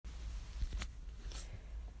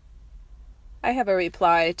I have a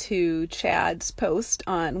reply to Chad's post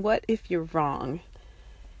on what if you're wrong?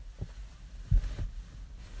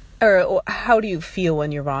 Or how do you feel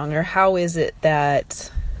when you're wrong? Or how is it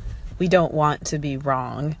that we don't want to be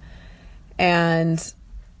wrong? And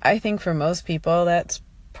I think for most people that's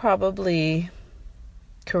probably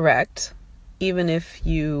correct, even if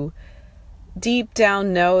you deep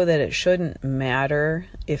down know that it shouldn't matter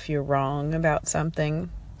if you're wrong about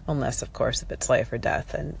something, unless of course if it's life or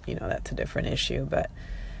death, and that's a different issue. But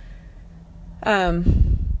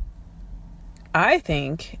I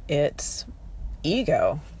think it's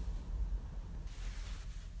ego.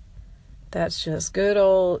 That's just good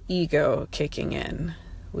old ego kicking in.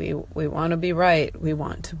 We want to be right. We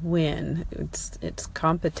want to win. It's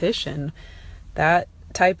competition, that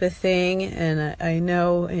type of thing. And I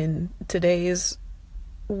know in today's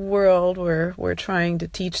world where we're trying to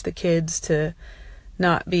teach the kids to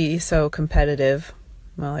not be so competitive.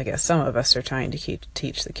 Well, I guess some of us are trying to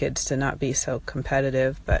teach the kids to not be so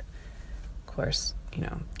competitive, but of course,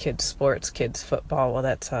 kids sports, kids football, well,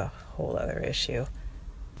 that's a whole other issue.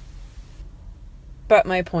 But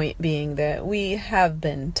my point being that we have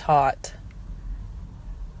been taught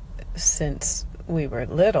since we were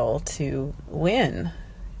little to win.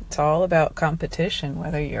 It's all about competition,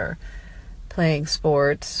 whether you're playing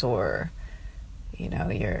sports or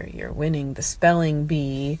you're winning the spelling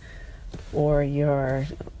bee or you're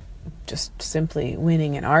just simply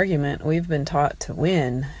winning an argument. We've been taught to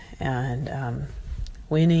win, and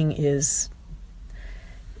winning is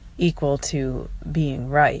equal to being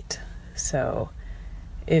right. So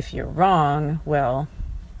if you're wrong, well,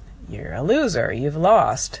 you're a loser. You've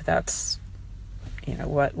lost. That's,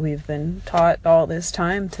 what we've been taught all this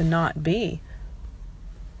time to not be.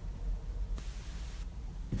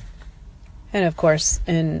 And of course,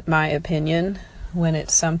 in my opinion, when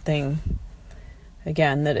it's something,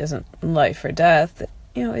 again, that isn't life or death,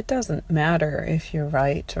 it doesn't matter if you're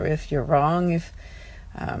right or if you're wrong.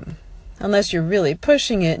 Unless you're really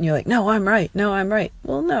pushing it and you're like, no, I'm right. No, I'm right.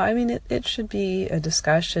 Well, no, I mean, it should be a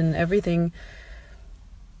discussion. Everything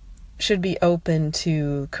should be open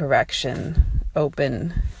to correction,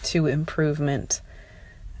 open to improvement,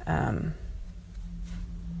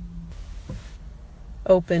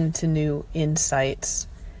 open to new insights.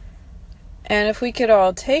 And if we could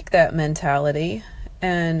all take that mentality,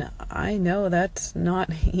 and I know that's not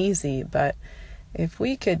easy, but if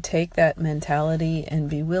we could take that mentality and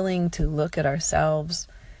be willing to look at ourselves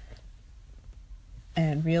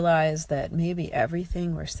and realize that maybe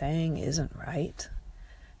everything we're saying isn't right,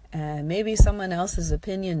 and maybe someone else's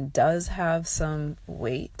opinion does have some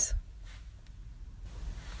weight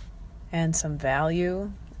and some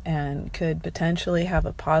value and could potentially have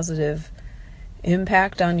a positive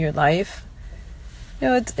impact on your life,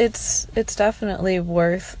 it's definitely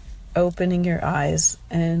worth opening your eyes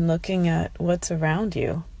and looking at what's around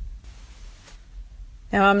you.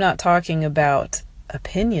 Now, I'm not talking about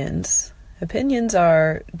opinions. Opinions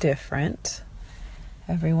are different.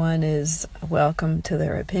 Everyone is welcome to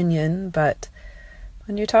their opinion, but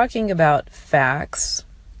when you're talking about facts,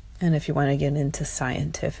 and if you want to get into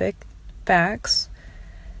scientific facts,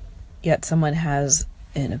 yet someone has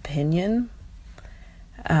an opinion,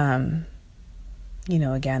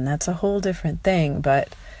 again, that's a whole different thing,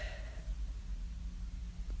 but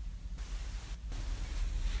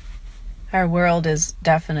our world is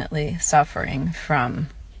definitely suffering from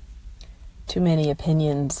too many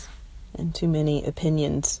opinions, and too many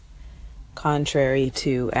opinions contrary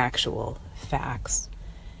to actual facts.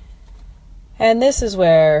 And this is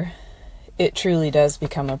where it truly does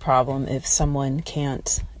become a problem if someone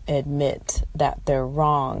can't admit that they're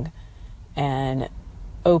wrong and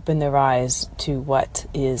open their eyes to what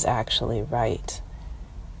is actually right.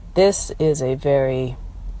 This is a very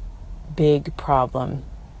big problem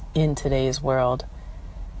in today's world,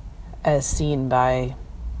 as seen by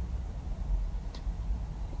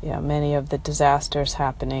many of the disasters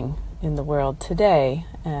happening in the world today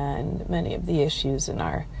and many of the issues in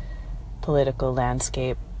our political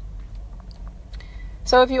landscape.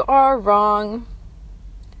 So if you are wrong,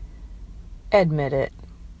 admit it.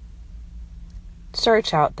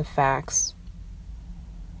 Search out the facts.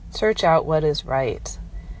 Search out what is right.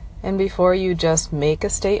 And before you just make a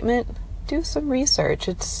statement, do some research.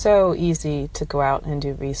 It's so easy to go out and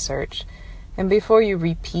do research. And before you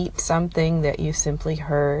repeat something that you simply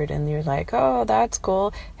heard and you're like, oh, that's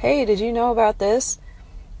cool. Hey, did you know about this?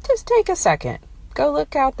 Just take a second. Go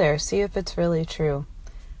look out there. See if it's really true.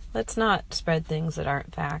 Let's not spread things that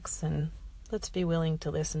aren't facts, and let's be willing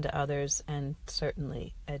to listen to others and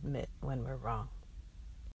certainly admit when we're wrong.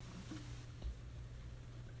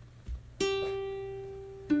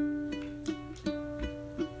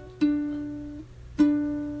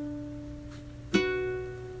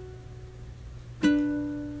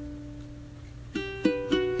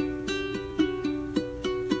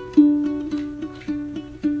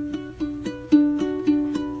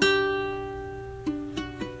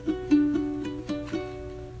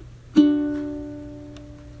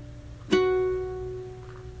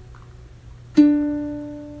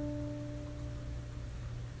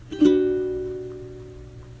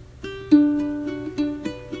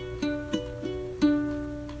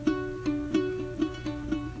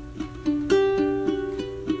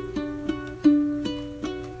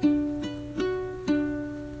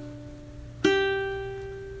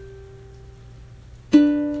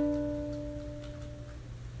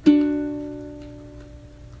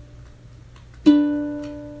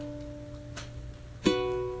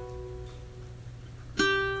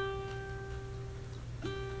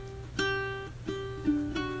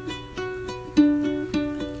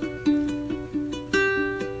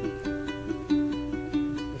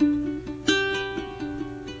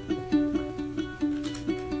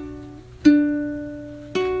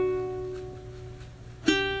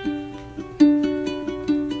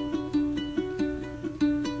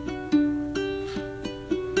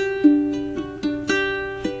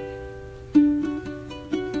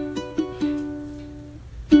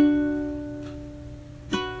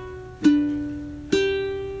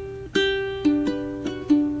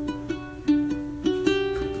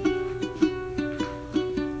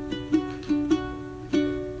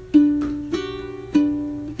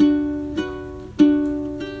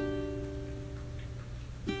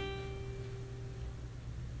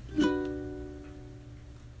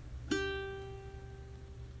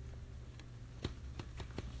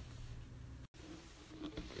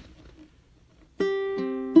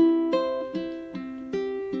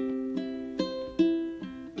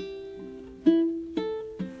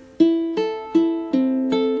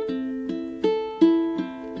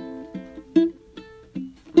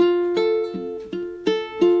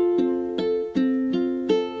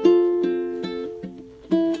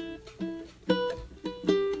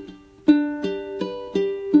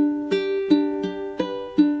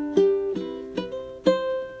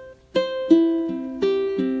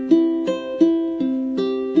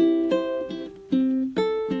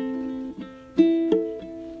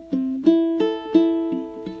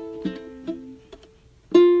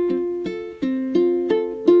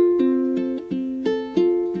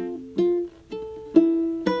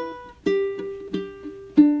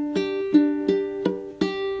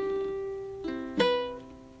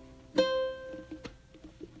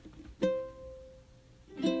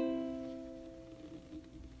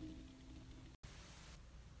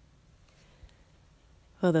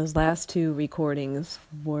 So those last two recordings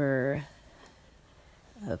were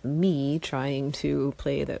of me trying to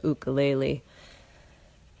play the ukulele.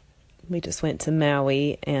 We just went to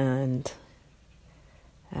Maui and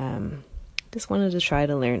just wanted to try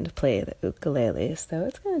to learn to play the ukulele. So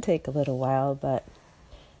it's going to take a little while, but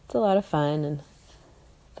it's a lot of fun, and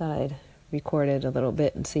thought I'd record it a little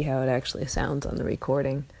bit and see how it actually sounds on the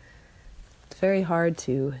recording. It's very hard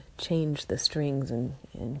to change the strings and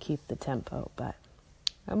keep the tempo, but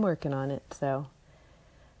I'm working on it, so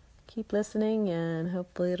keep listening and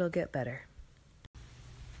hopefully it'll get better.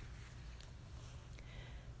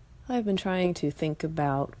 I've been trying to think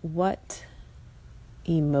about what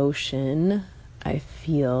emotion I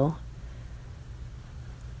feel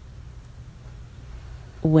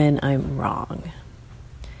when I'm wrong.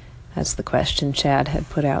 That's the question Chad had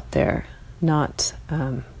put out there. Not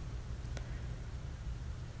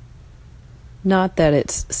that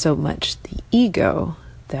it's so much the ego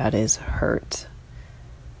that is hurt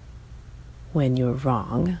when you're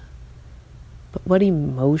wrong, but what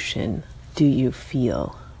emotion do you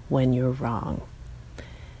feel when you're wrong?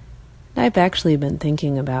 I've actually been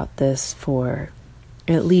thinking about this for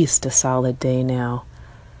at least a solid day now,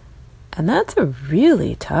 and that's a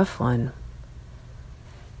really tough one.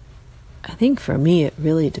 I think for me it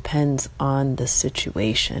really depends on the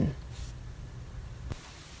situation.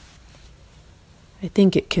 I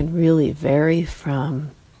think it can really vary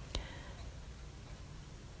from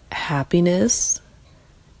happiness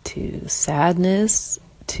to sadness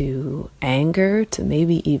to anger to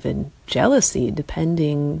maybe even jealousy,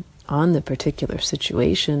 depending on the particular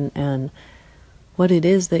situation and what it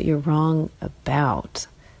is that you're wrong about.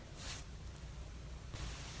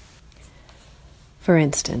 For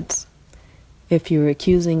instance, if you're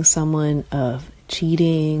accusing someone of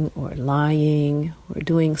cheating or lying or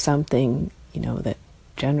doing something, that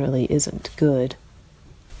generally isn't good,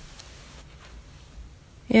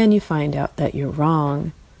 and you find out that you're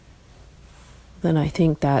wrong, then I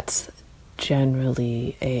think that's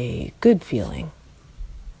generally a good feeling.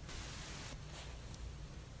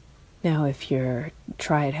 Now, if you're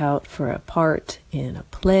tried out for a part in a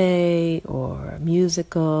play or a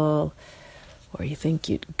musical, or you think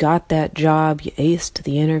you got that job, you aced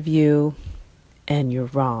the interview, and you're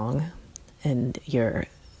wrong, and your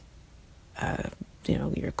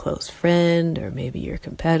close friend, or maybe your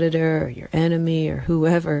competitor, or your enemy, or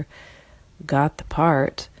whoever got the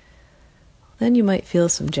part, then you might feel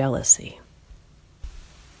some jealousy.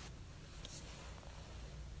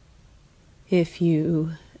 If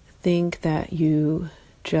you think that you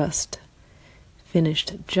just finished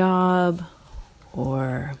a job,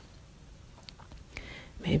 or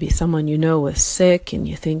maybe someone you know was sick and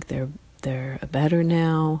you think they're better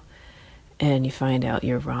now, and you find out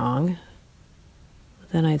you're wrong,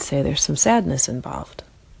 then I'd say there's some sadness involved.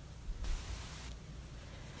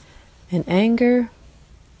 And anger,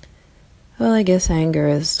 well, I guess anger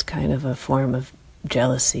is kind of a form of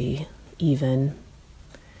jealousy even.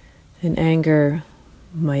 And anger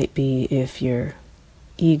might be if your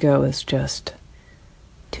ego is just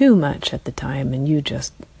too much at the time and you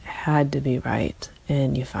just had to be right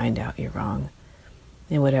and you find out you're wrong.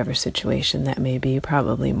 In whatever situation that may be,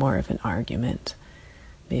 probably more of an argument.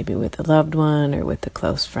 Maybe with a loved one or with a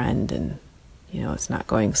close friend, and it's not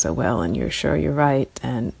going so well and you're sure you're right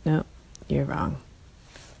and no, you're wrong.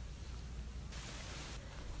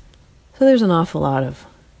 So there's an awful lot of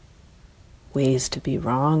ways to be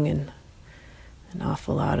wrong and an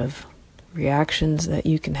awful lot of reactions that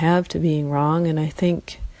you can have to being wrong, and I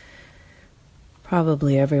think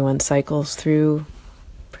probably everyone cycles through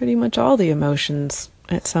pretty much all the emotions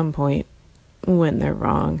at some point when they're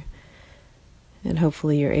wrong. And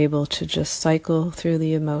hopefully you're able to just cycle through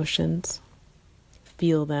the emotions,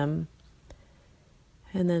 feel them,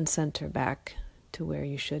 and then center back to where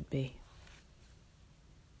you should be.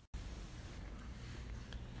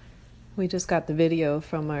 We just got the video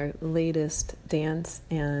from our latest dance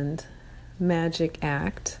and magic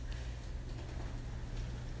act.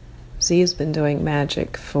 Z's been doing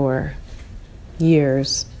magic for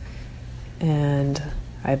years, and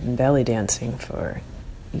I've been belly dancing for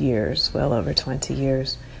years, well over 20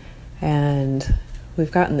 years. And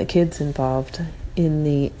we've gotten the kids involved in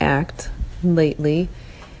the act lately,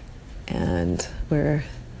 and we're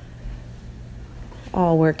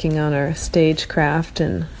all working on our stagecraft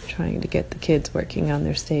and trying to get the kids working on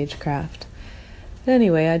their stagecraft. But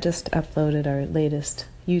anyway, I just uploaded our latest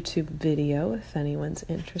YouTube video. If anyone's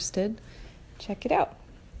interested, check it out.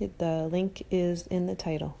 The link is in the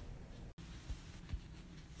title.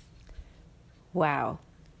 Wow.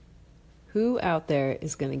 Who out there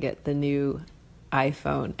is going to get the new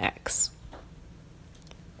iPhone X?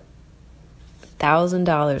 $1,000,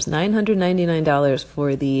 $999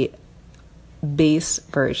 for the base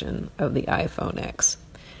version of the iPhone X.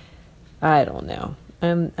 I don't know.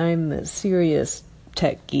 I'm a serious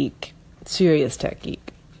tech geek.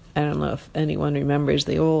 I don't know if anyone remembers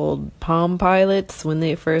the old Palm Pilots when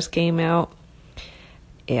they first came out.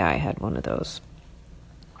 Yeah, I had one of those.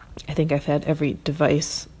 I think I've had every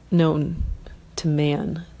device known to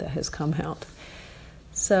man that has come out.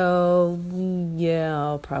 So, yeah,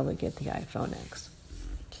 I'll probably get the iPhone X.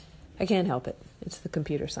 I can't help it. It's the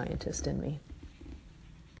computer scientist in me.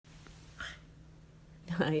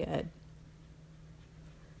 Ed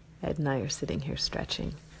and I are sitting here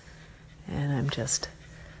stretching, and I'm just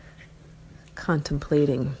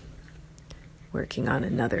contemplating working on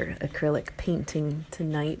another acrylic painting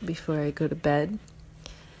tonight before I go to bed.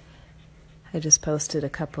 I just posted a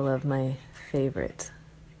couple of my favorite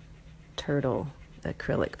turtle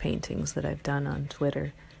acrylic paintings that I've done on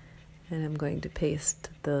Twitter, and I'm going to paste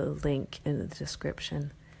the link in the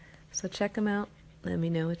description. So check them out. Let me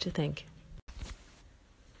know what you think.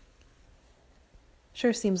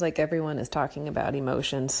 Sure seems like everyone is talking about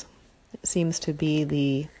emotions. It seems to be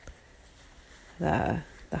the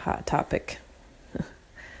hot topic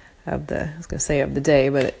of the, I was going to say of the day,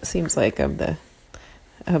 but it seems like of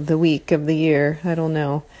the week, of the year. I don't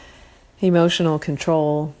know. Emotional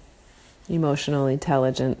control, emotional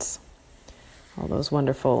intelligence, all those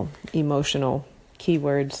wonderful emotional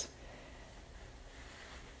keywords.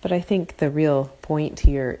 But I think the real point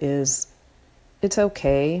here is it's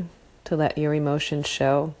okay to let your emotions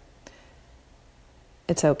show.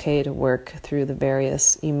 It's okay to work through the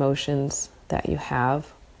various emotions that you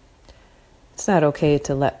have. It's not okay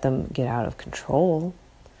to let them get out of control,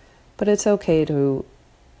 but it's okay to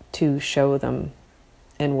show them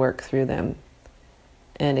and work through them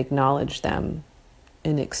and acknowledge them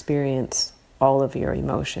and experience all of your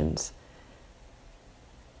emotions.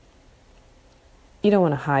 You don't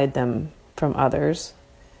want to hide them from others.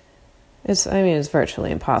 It's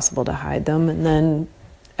virtually impossible to hide them, and then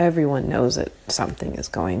everyone knows that something is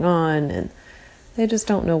going on and they just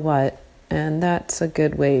don't know what, and that's a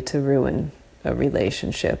good way to ruin a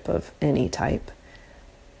relationship of any type.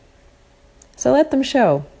 So let them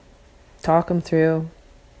show. Talk them through,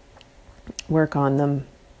 work on them,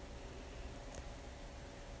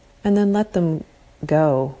 and then let them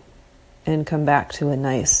go and come back to a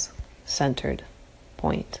nice, centered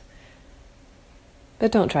point.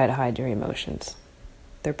 But don't try to hide your emotions.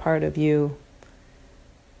 They're part of you.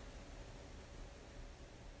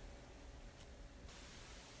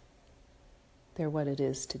 They're what it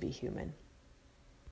is to be human.